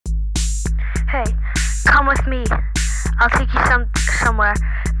Hey, come with me. I'll take you somewhere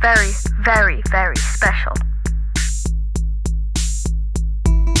very, very, very special.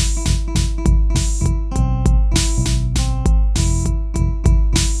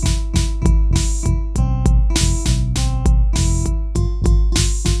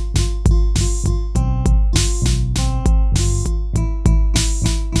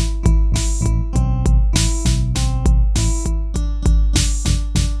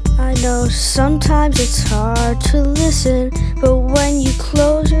 I know sometimes it's hard to listen, but when you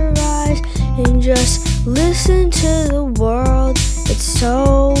close your eyes and just listen to the world, it's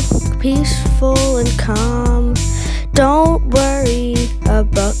so peaceful and calm. Don't worry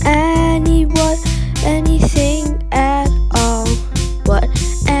about anything at all, what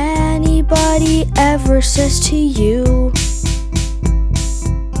anybody ever says to you.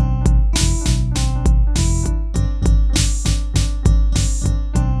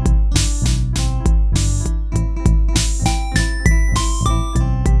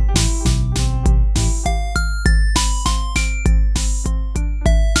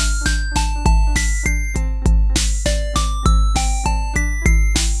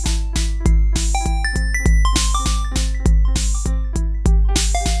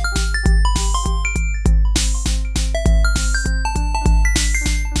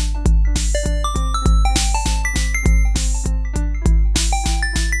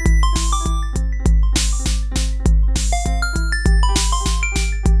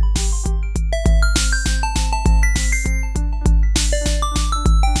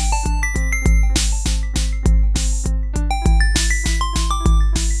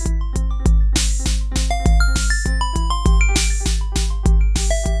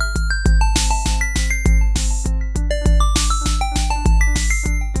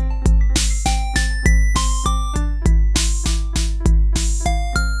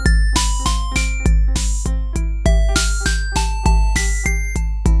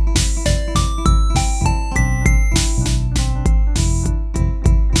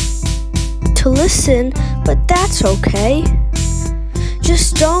 To listen, but that's okay.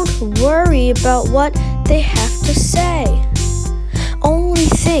 Just don't worry about what they have to say. Only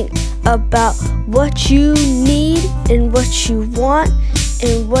think about what you need and what you want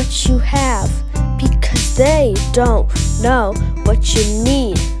and what you have, because they don't know what you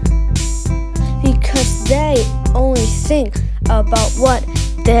need, because they only think about what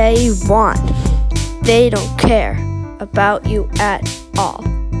they want. They don't care about you at all.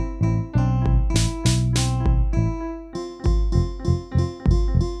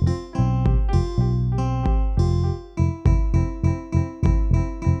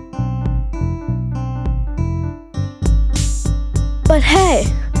 But hey,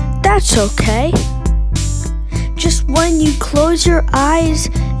 that's okay. Just when you close your eyes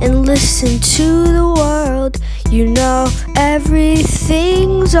and listen to the world, you know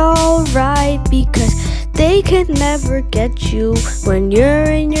everything's alright, because they can never get you when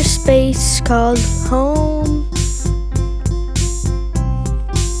you're in your space called home.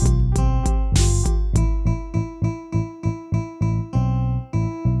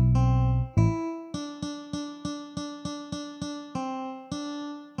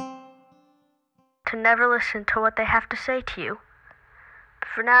 To never listen to what they have to say to you. But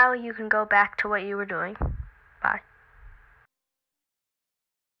for now, you can go back to what you were doing. Bye.